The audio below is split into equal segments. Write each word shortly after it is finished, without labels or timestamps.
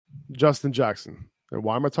Justin Jackson. And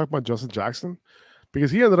why am I talking about Justin Jackson? Because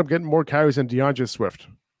he ended up getting more carries than DeAndre Swift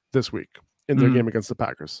this week in their game against the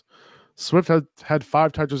Packers. Swift had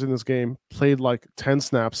 5 touches in this game, played like 10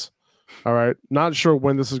 snaps. All right. Not sure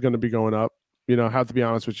when this is going to be going up. I have to be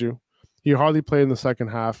honest with you. He hardly played in the second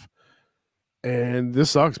half. And this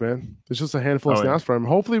sucks, man. It's just a handful of snaps for him.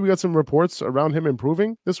 Hopefully we got some reports around him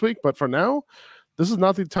improving this week. But for now, this is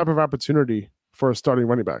not the type of opportunity for a starting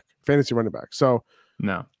running back, fantasy running back. So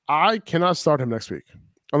no, I cannot start him next week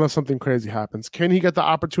unless something crazy happens. Can he get the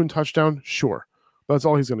opportune touchdown? Sure. But that's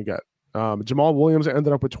all he's going to get. Jamal Williams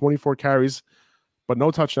ended up with 24 carries, but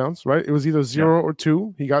no touchdowns, right? It was either 0 or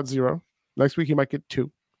 2. He got 0. Next week he might get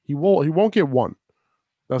 2. He won't get 1.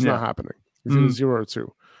 That's not happening. It's either 0 or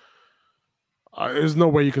 2. There's no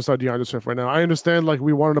way you can start DeAndre Swift right now. I understand, like,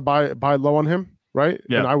 we wanted to buy low on him, right?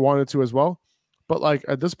 Yeah. And I wanted to as well. But, like,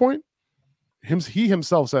 at this point, he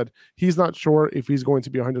himself said he's not sure if he's going to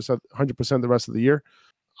be 100% the rest of the year.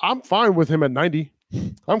 I'm fine with him at 90.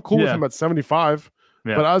 I'm cool with him at 75.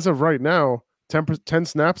 Yeah. But as of right now, 10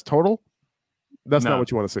 snaps total, that's not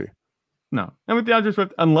what you want to see. No. And with DeAndre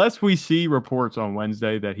Swift, unless we see reports on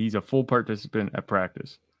Wednesday that he's a full participant at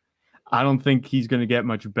practice, I don't think he's going to get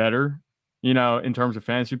much better, in terms of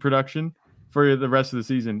fantasy production for the rest of the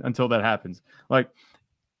season until that happens. Like,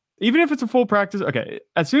 even if it's a full practice, okay,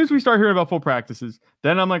 as soon as we start hearing about full practices,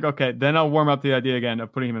 then I'm like, okay, then I'll warm up the idea again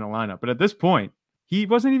of putting him in a lineup. But at this point, he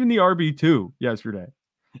wasn't even the RB2 yesterday.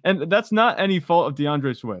 And that's not any fault of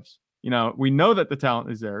DeAndre Swift's. We know that the talent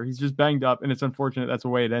is there. He's just banged up, and it's unfortunate that's the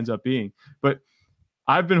way it ends up being. But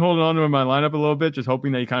I've been holding on to him in my lineup a little bit, just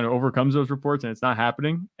hoping that he kind of overcomes those reports, and it's not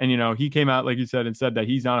happening. And, he came out, like you said, and said that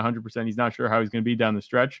he's not 100%. He's not sure how he's going to be down the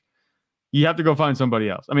stretch. You have to go find somebody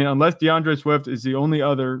else. I mean, unless DeAndre Swift is the only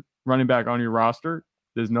other running back on your roster,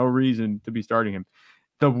 there's no reason to be starting him.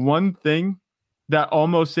 The one thing that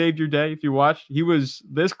almost saved your day, if you watched, he was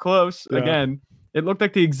this close again. It looked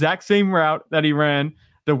like the exact same route that he ran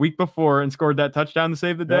the week before and scored that touchdown to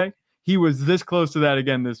save the day. He was this close to that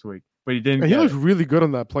again this week, but he didn't. And he looked really good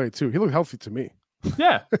on that play too. He looked healthy to me.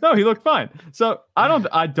 Yeah, no, he looked fine. So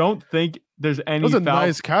I don't think there's any. It was a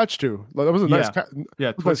nice catch too. That was a nice catch.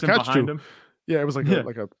 Yeah, nice catch behind him. Yeah, it was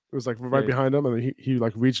right behind him, and he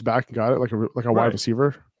like reached back and got it like a wide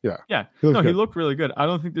receiver. Yeah, yeah. He looked really good. I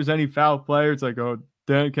don't think there's any foul play. It's like, oh,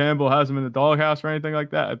 Dan Campbell has him in the doghouse or anything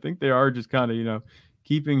like that. I think they are just kind of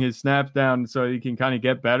keeping his snaps down so he can kind of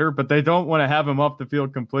get better, but they don't want to have him off the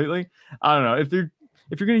field completely. I don't know if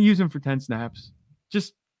you're going to use him for 10 snaps,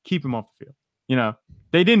 just keep him off the field.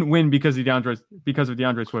 They didn't win because of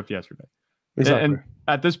DeAndre Swift yesterday. Exactly. And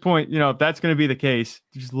at this point, if that's going to be the case,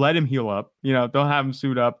 just let him heal up. Don't have him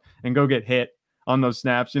suit up and go get hit on those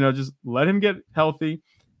snaps. Just let him get healthy.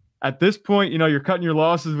 At this point, you're cutting your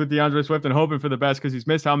losses with DeAndre Swift and hoping for the best because he's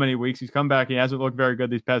missed how many weeks? He's come back. He hasn't looked very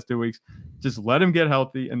good these past 2 weeks. Just let him get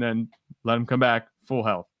healthy and then let him come back full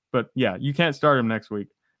health. But, yeah, you can't start him next week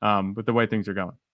with the way things are going.